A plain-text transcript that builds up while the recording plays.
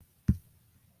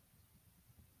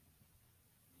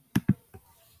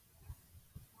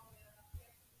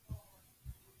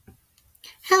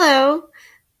Hello,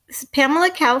 this is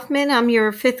Pamela Kaufman. I'm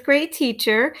your fifth grade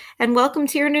teacher, and welcome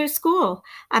to your new school.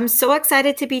 I'm so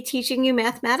excited to be teaching you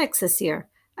mathematics this year.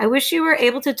 I wish you were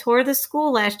able to tour the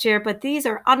school last year, but these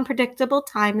are unpredictable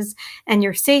times, and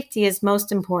your safety is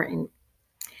most important.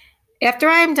 After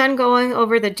I am done going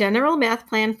over the general math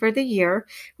plan for the year,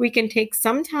 we can take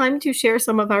some time to share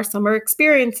some of our summer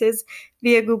experiences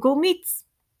via Google Meets.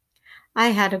 I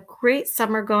had a great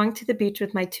summer going to the beach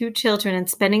with my two children and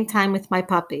spending time with my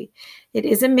puppy. It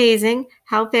is amazing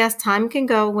how fast time can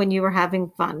go when you are having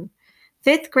fun.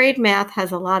 Fifth grade math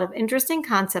has a lot of interesting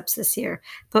concepts this year,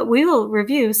 but we will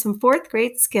review some fourth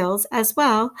grade skills as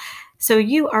well so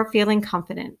you are feeling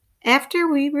confident. After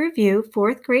we review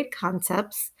fourth grade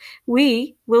concepts,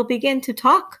 we will begin to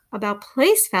talk about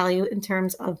place value in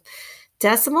terms of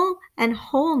decimal and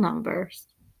whole numbers.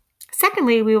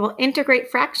 Secondly, we will integrate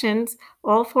fractions,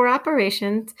 all four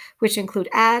operations, which include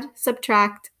add,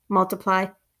 subtract, multiply,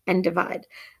 and divide.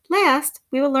 Last,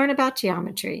 we will learn about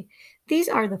geometry. These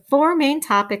are the four main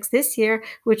topics this year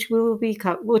which will be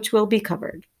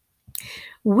covered.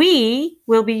 We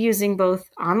will be using both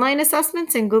online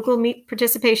assessments and Google Meet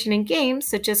participation in games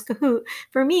such as Kahoot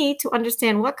for me to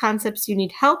understand what concepts you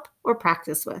need help or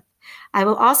practice with. I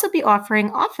will also be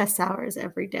offering office hours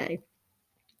every day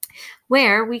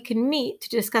where we can meet to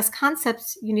discuss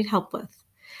concepts you need help with.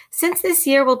 Since this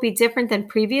year will be different than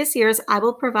previous years, I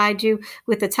will provide you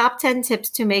with the top 10 tips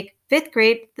to make fifth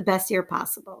grade the best year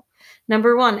possible.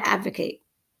 Number 1, advocate.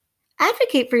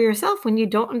 Advocate for yourself when you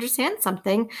don't understand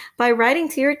something by writing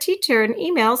to your teacher an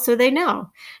email so they know.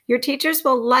 Your teachers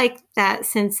will like that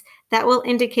since that will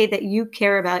indicate that you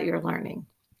care about your learning.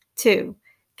 2,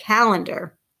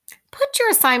 calendar. Put your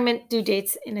assignment due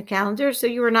dates in a calendar so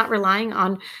you are not relying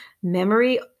on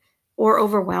memory or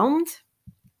overwhelmed.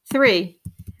 3,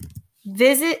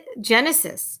 visit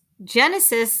Genesis.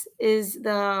 Genesis is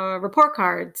the report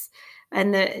cards,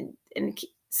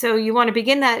 so you want to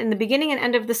begin that in the beginning and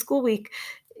end of the school week.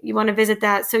 You want to visit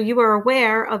that so you are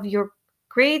aware of your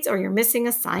grades or your missing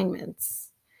assignments.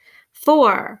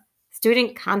 4,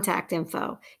 student contact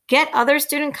info. Get other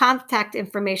student contact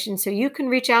information so you can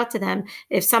reach out to them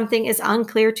if something is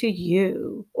unclear to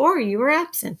you or you were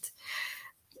absent.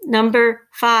 Number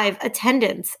 5,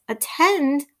 attendance.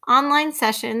 Attend online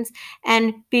sessions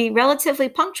and be relatively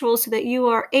punctual so that you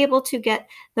are able to get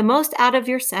the most out of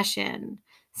your session.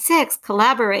 6,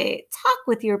 collaborate. Talk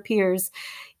with your peers,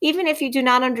 even if you do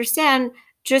not understand,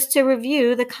 just to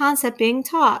review the concept being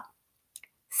taught.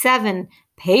 7,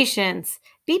 patience.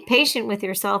 Be patient with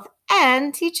yourself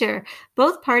and teacher.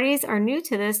 Both parties are new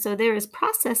to this, so there is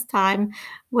process time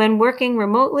when working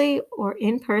remotely or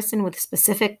in person with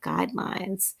specific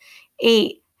guidelines.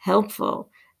 8, helpful.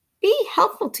 Be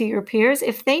helpful to your peers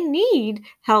if they need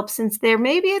help, since there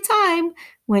may be a time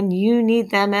when you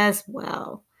need them as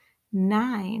well.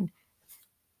 9,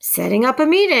 setting up a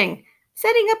meeting.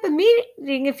 Setting up a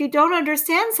meeting if you don't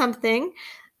understand something,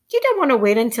 you don't want to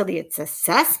wait until it's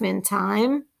assessment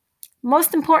time.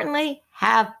 Most importantly,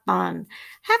 have fun.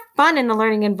 Have fun in the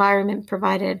learning environment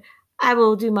provided. I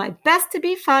will do my best to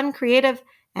be fun, creative,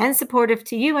 and supportive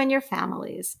to you and your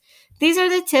families. These are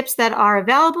the tips that are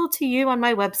available to you on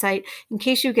my website in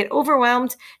case you get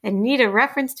overwhelmed and need a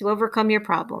reference to overcome your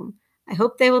problem. I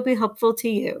hope they will be helpful to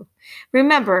you.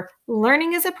 Remember,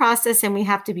 learning is a process and we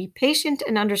have to be patient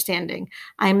and understanding.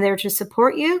 I am there to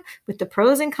support you with the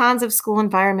pros and cons of school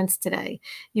environments today.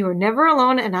 You are never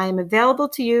alone and I am available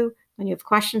to you when you have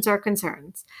questions or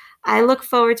concerns. I look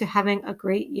forward to having a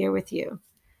great year with you.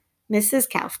 Mrs.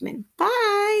 Kaufman.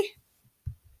 Bye.